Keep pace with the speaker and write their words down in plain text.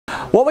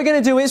What we're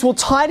going to do is we'll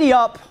tidy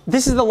up.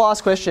 This is the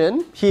last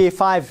question here,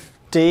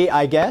 5D,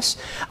 I guess.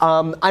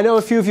 I know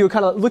a few of you are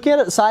kind of looking at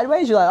it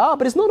sideways. You're like, oh,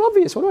 but it's not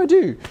obvious. What do I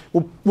do?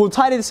 We'll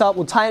tidy this up.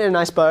 We'll tie it in a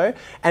nice bow.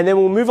 And then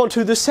we'll move on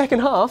to the second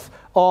half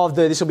of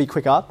this will be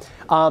quicker,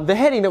 the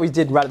heading that we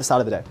did right at the start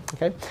of the day.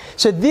 Okay.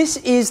 So this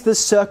is the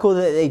circle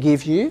that they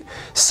give you.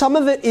 Some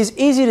of it is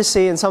easy to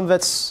see and some of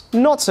it's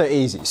not so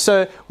easy.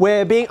 So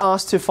we're being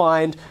asked to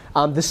find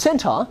the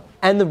center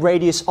and the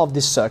radius of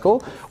this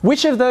circle.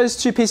 Which of those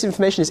two pieces of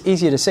information is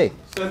easier to see?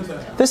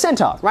 Center. The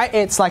center, right?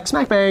 It's like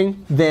smack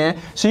bang there.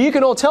 So you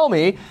can all tell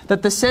me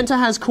that the center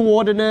has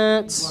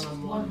coordinates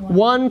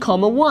 1,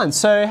 1.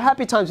 So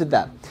happy times with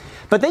that.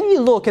 But then you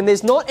look and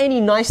there's not any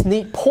nice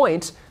neat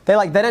point. They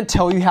don't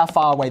tell you how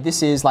far away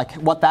this is, like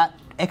what that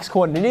x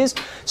coordinate is.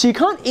 So you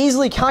can't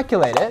easily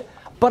calculate it.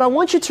 But I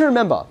want you to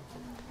remember,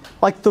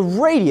 like the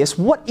radius,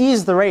 what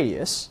is the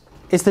radius?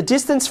 It's the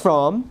distance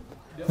from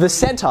the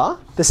center,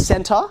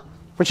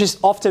 which is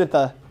often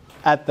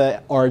at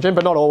the origin,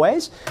 but not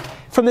always.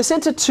 From the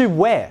center to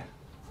where?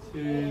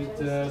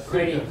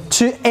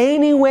 To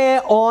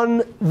anywhere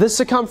on the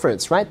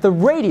circumference, right? The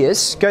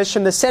radius goes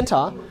from the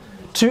center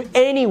to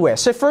anywhere.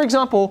 So for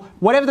example,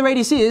 whatever the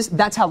radius is,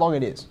 that's how long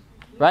it is,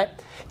 right?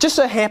 Just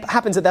so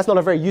happens that that's not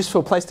a very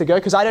useful place to go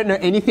because I don't know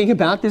anything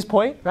about this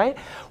point, right?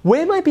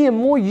 Where might be a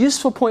more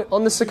useful point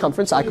on the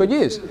circumference I could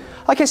use?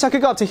 Okay, so I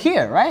could go up to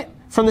here, right?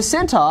 From the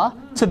center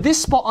to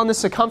this spot on the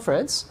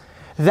circumference,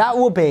 that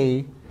will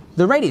be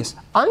the radius.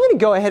 I'm going to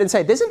go ahead and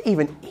say there's an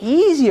even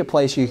easier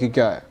place you could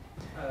go.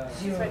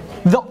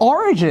 The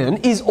origin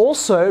is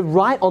also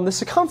right on the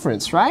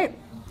circumference, right?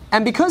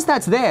 And because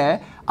that's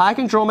there, I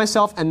can draw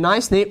myself a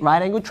nice, neat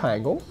right-angled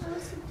triangle.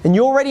 And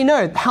you already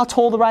know how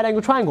tall the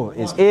right-angled triangle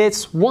is.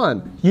 It's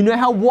 1. You know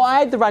how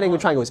wide the right-angled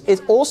triangle is.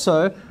 It's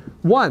also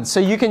 1. So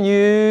you can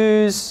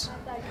use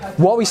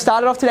what we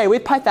started off today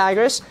with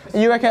Pythagoras.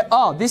 And you reckon,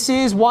 oh, this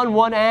is 1,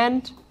 1,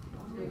 and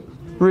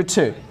root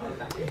 2.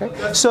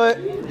 Okay. So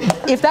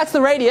if that's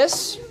the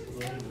radius,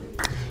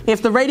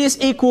 if the radius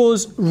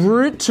equals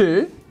root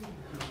 2,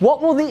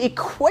 what will the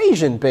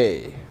equation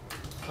be?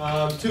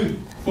 2.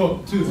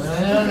 4. 2.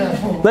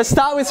 Let's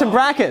start with some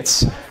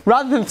brackets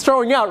rather than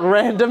throwing out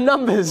random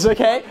numbers,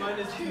 okay?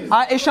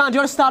 Ishan, do you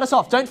want to start us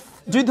off? Don't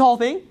do the whole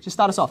thing, just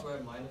start us off.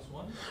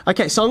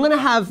 Okay, so I'm going to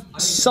have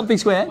something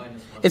squared.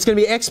 It's going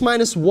to be x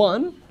minus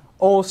 1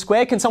 all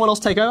squared. Can someone else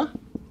take over?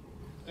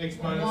 X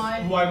minus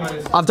y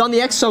minus 1. I've done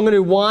the x, so I'm going to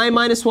do y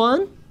minus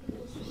 1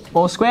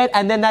 all squared,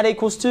 and then that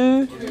equals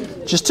to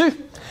just 2.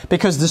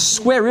 Because the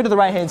square root of the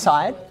right-hand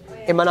side,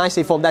 in my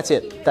nicely form, that's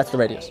it. That's the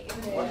radius.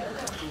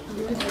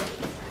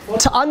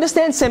 To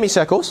understand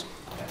semicircles,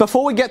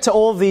 before we get to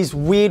all of these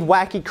weird,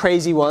 wacky,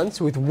 crazy ones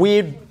with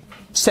weird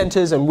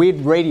centers and weird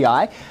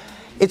radii,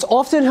 it's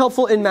often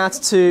helpful in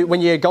maths to,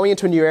 when you're going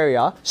into a new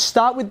area,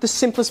 start with the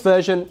simplest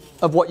version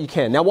of what you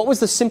can. Now, what was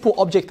the simple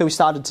object that we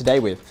started today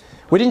with?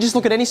 We didn't just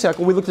look at any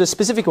circle, we looked at a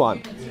specific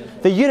one.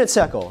 The unit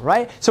circle,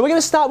 right? So we're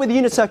going to start with the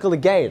unit circle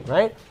again,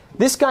 right?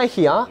 This guy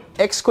here,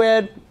 x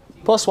squared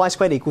plus y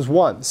squared equals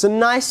 1. It's a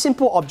nice,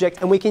 simple object,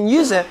 and we can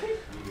use it,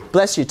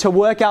 bless you, to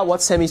work out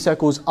what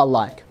semicircles are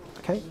like.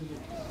 Okay.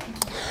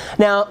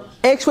 Now,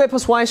 x squared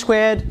plus y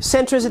squared,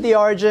 center is at the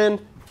origin,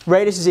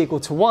 radius is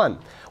equal to 1.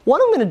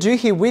 What I'm going to do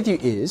here with you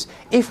is,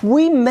 if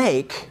we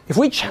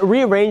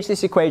rearrange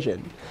this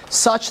equation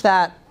such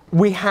that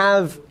we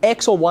have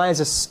x or y as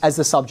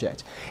the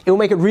subject, it will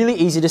make it really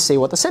easy to see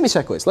what the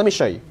semicircle is. Let me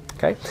show you.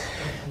 Okay.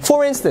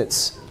 For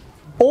instance,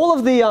 all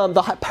of the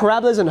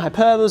parabolas and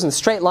hyperbolas and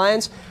straight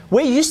lines,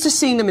 we're used to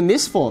seeing them in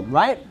this form,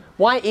 right?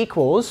 Y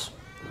equals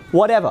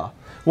whatever.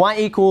 Y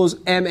equals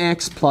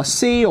mx plus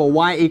c, or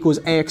y equals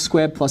ax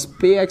squared plus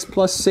bx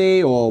plus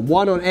c, or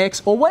 1 on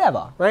x, or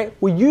whatever, right?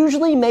 We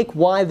usually make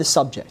y the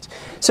subject.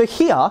 So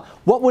here,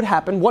 what would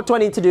happen? What do I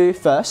need to do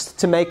first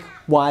to make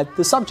y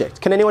the subject?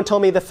 Can anyone tell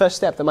me the first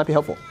step that might be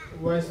helpful?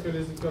 Y squared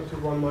is equal to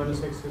 1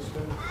 minus x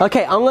squared.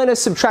 Okay, I'm going to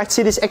subtract,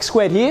 see this x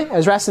squared here,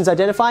 as Raston's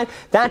identified.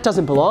 That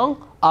doesn't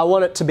belong. I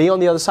want it to be on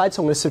the other side,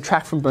 so I'm going to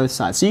subtract from both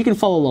sides. So you can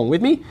follow along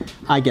with me.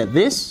 I get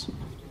this.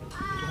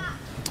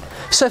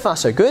 So far,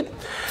 so good.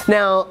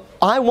 Now,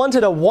 I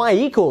wanted a y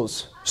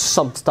equals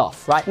some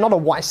stuff, right? Not a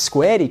y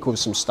squared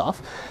equals some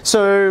stuff.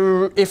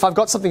 So if I've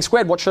got something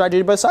squared, what should I do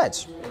to both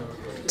sides?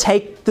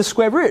 Take the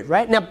square root,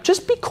 right? Now,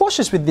 just be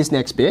cautious with this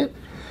next bit.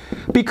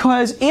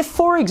 Because if,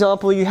 for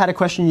example, you had a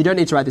question, you don't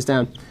need to write this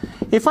down.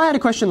 If I had a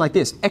question like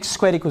this, x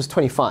squared equals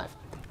 25,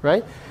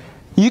 right?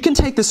 You can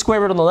take the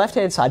square root on the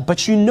left-hand side,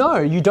 but you know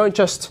you don't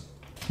just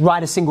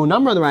write a single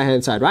number on the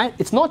right-hand side, right?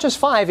 It's not just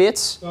 5,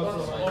 it's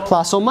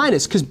plus or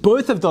minus, because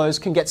both of those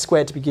can get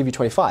squared to give you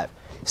 25.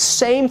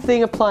 Same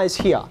thing applies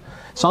here.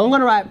 So I'm going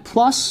to write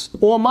plus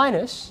or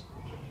minus,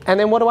 and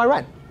then what do I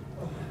write?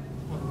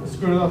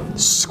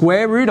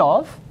 Square root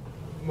of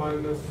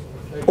minus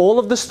all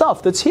of the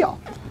stuff that's here.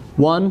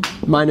 1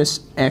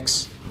 minus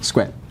x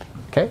squared.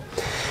 Okay?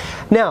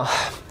 Now,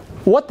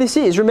 what this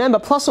is, remember,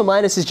 plus or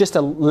minus is just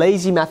a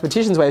lazy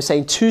mathematician's way of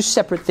saying two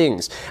separate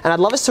things. And I'd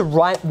love us to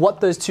write what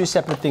those two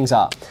separate things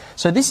are.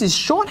 So this is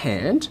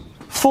shorthand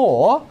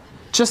for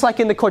just like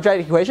in the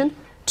quadratic equation,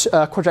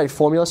 quadratic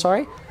formula,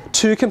 sorry,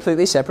 two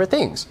completely separate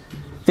things.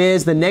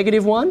 There's the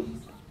negative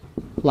one,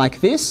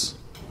 like this,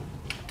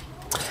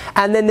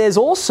 and then there's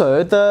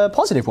also the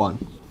positive one,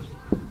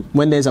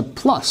 when there's a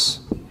plus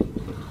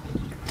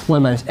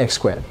 1 minus x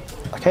squared.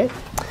 Okay?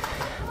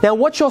 Now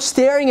what you're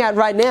staring at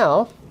right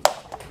now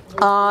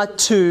are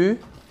two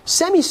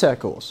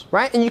semicircles,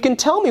 right? And you can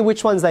tell me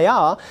which ones they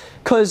are,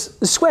 because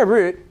the square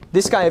root,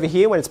 this guy over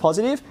here when it's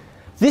positive,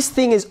 this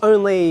thing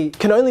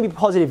can only be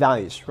positive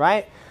values,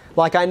 right?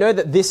 Like I know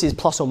that this is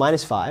plus or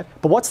minus 5,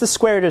 but what's the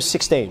square root of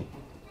 16?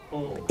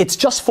 4. It's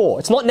just 4.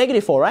 It's not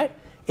negative 4, right?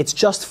 It's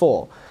just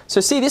 4.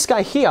 So see this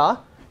guy here,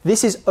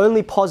 this is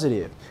only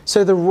positive.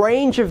 So the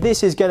range of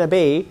this is going to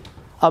be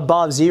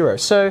above 0.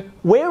 So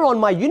where on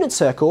my unit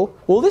circle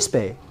will this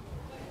be?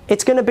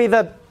 It's going to be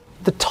the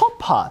top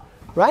part,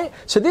 right?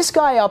 So this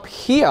guy up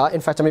here,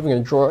 in fact I'm even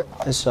going to draw it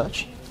as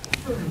such.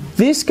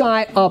 This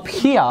guy up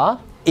here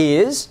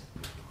is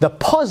the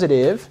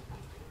positive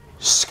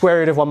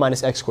square root of 1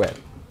 minus x squared.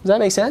 Does that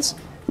make sense?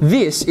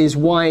 This is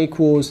y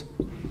equals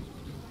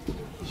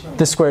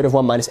the square root of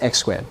 1 minus x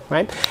squared,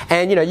 right?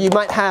 And you know, you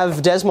might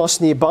have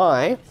Desmos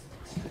nearby.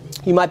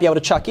 You might be able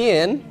to chuck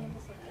in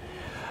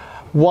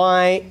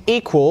y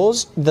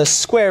equals the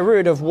square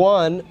root of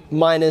 1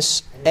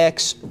 minus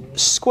x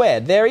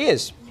squared. There he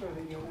is,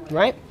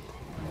 right?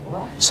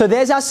 So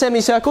there's our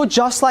semicircle,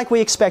 just like we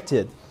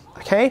expected,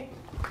 okay?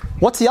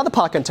 What's the other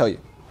part going to tell you?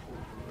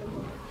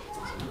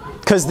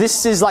 Because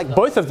this is like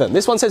both of them.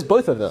 This one says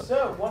both of them.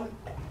 So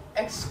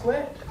 1x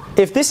squared.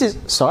 If this is,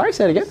 sorry,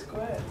 say it again.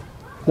 Squared.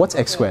 What's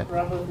x squared?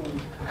 Parabola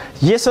thing.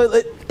 Yeah, so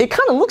it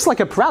kind of looks like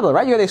a parabola,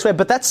 right? You got the x squared,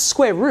 but that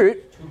square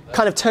root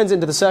kind of turns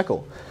into the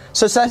circle.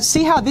 So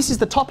see how this is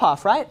the top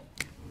half, right?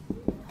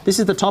 This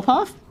is the top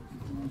half.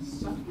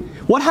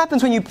 What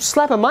happens when you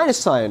slap a minus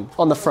sign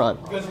on the front?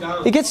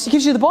 It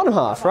gives you the bottom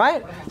half,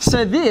 right?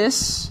 So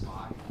this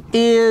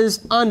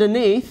is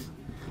underneath.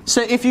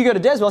 So if you go to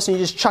Desmos and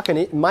you just chuck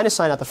a minus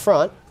sign at the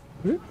front,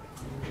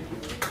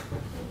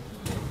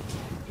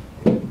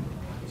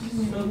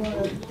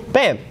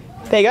 bam,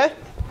 there you go.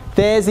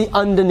 There's the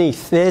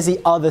underneath. There's the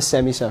other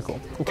semicircle.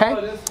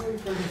 Okay?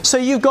 So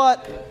you've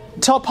got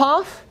top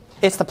half,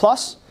 it's the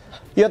plus.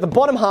 You got the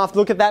bottom half,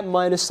 look at that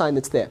minus sign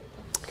that's there.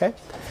 Okay?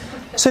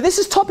 So this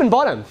is top and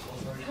bottom.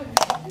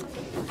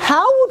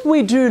 How would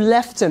we do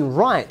left and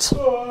right?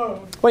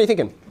 What are you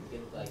thinking?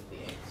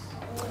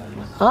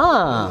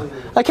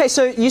 Okay,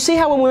 so you see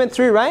how when we went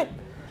through, right?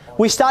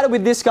 We started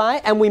with this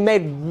guy and we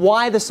made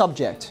y the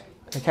subject.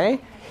 Okay?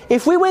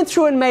 If we went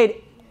through and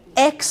made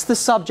x the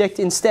subject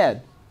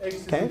instead.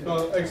 X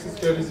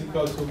squared is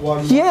equal to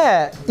 1.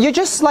 Yeah, you're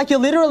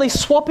literally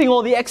swapping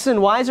all the x's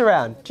and y's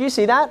around. Do you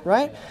see that,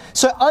 right?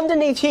 So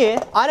underneath here,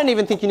 I don't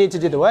even think you need to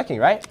do the working,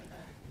 right?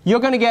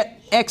 You're going to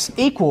get x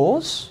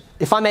equals,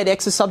 if I made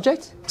x the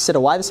subject instead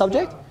of y the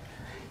subject,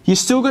 you're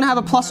still going to have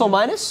a plus or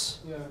minus,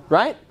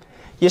 right?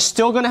 You're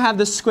still going to have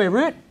the square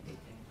root.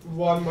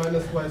 1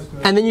 minus y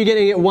squared. And then you're going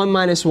to get 1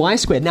 minus y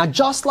squared. Now,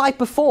 just like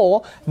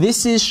before,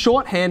 this is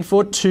shorthand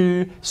for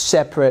two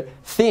separate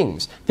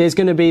things. There's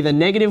going to be the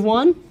negative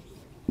one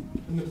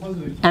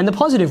and the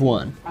positive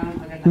one.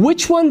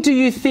 Which one do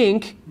you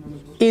think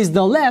is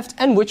the left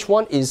and which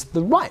one is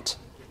the right?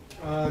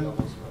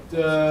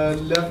 The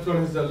left one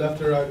is the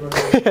left or right one.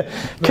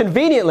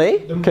 Conveniently,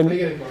 The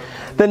negative one.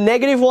 the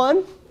negative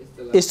one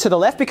is to the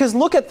left, because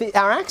look at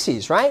our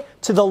axes, right?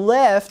 To the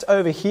left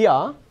over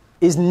here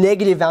is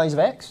negative values of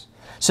x.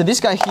 So this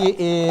guy here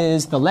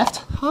is the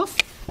left half.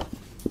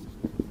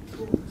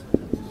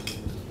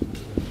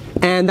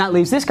 And that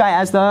leaves this guy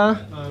as the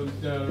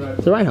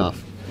right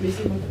half.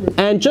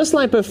 And just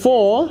like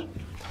before,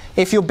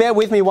 if you'll bear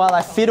with me while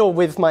I fiddle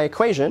with my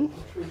equation.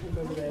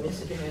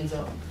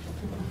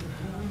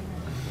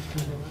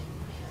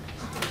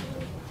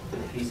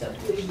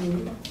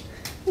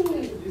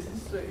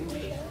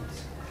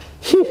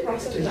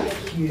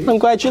 I'm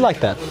glad you like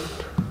that.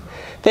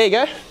 There you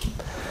go.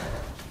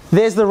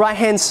 There's the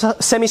right-hand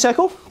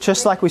semicircle,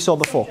 just like we saw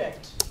before.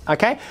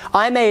 Okay?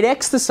 I made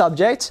x the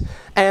subject,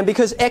 and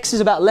because x is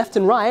about left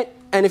and right,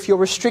 and if you're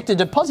restricted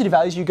to positive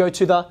values, you go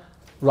to the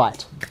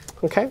right.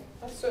 Okay?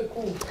 That's so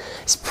cool.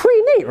 It's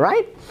pretty neat,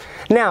 right?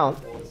 Now,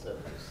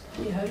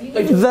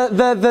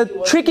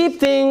 the tricky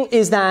thing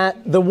is that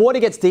the water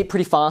gets deep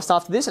pretty fast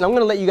after this, and I'm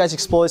going to let you guys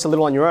explore this a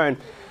little on your own.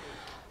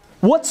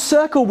 What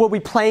circle were we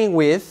playing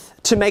with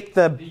to make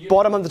the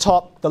bottom and the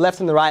top, the left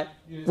and the right?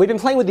 We've been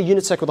playing with the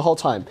unit circle the whole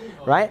time,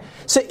 right?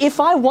 So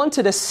if I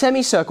wanted a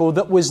semicircle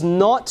that was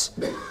not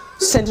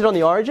centered on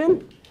the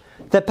origin,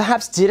 that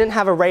perhaps didn't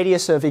have a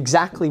radius of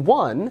exactly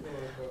 1,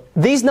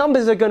 these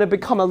numbers are going to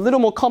become a little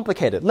more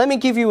complicated. Let me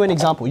give you an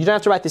example. You don't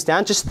have to write this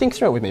down, just think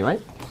through it with me, right?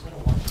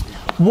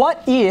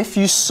 What if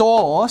you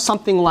saw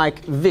something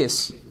like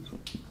this?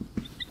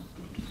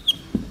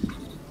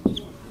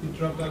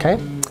 Okay.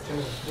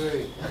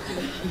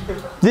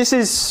 This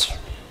is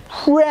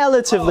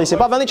relatively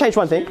simple. I've only changed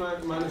one thing.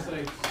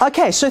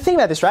 Okay, so think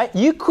about this, right?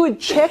 You could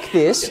check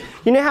this.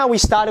 You know how we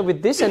started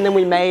with this and then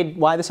we made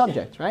y the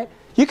subject, right?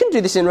 You can do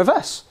this in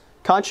reverse,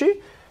 can't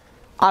you?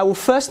 I will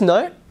first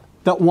note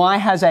that y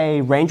has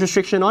a range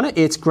restriction on it.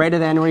 It's greater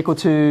than or equal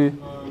to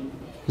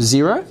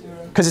 0.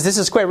 Because this is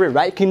a square root,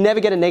 right? You can never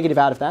get a negative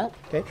out of that.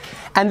 Okay?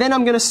 And then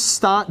I'm going to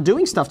start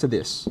doing stuff to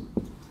this.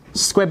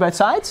 Square both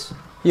sides.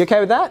 You okay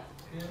with that?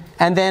 Yeah.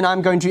 And then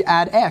I'm going to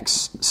add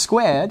x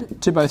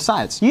squared to both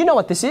sides. You know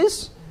what this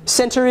is.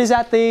 Center is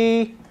at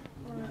the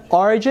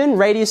origin.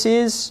 Radius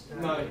is?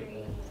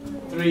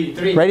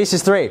 3. Radius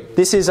is 3.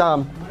 This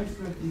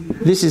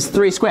is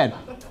 3 squared.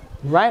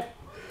 Right?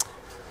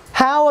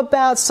 How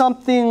about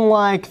something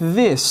like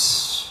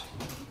this?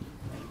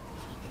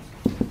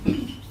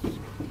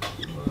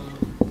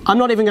 I'm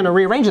not even going to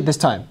rearrange it this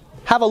time.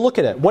 Have a look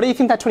at it. What do you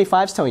think that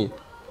 25 is telling you?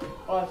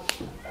 5.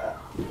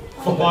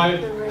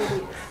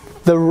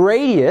 The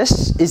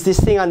radius is this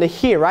thing under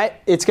here, right?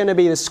 It's going to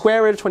be the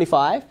square root of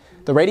 25.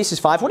 The radius is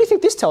 5. What do you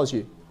think this tells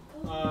you?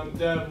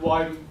 The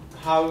y,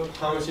 how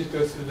much it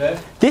goes to the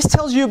left? This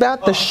tells you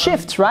about the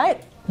shift,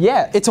 right?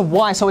 Yeah, it's a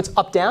y, so it's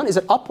up, down. Is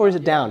it up or is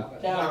it down?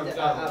 Down.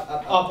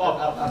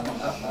 Up.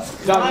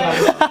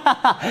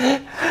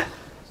 Down.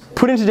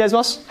 Put into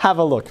Desmos, have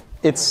a look.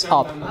 It's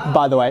up,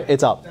 by the way,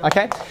 it's up,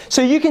 okay?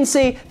 So you can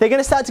see they're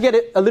going to start to get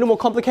a little more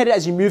complicated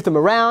as you move them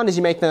around, as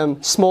you make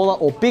them smaller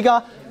or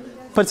bigger,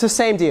 but it's the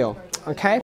same deal, okay?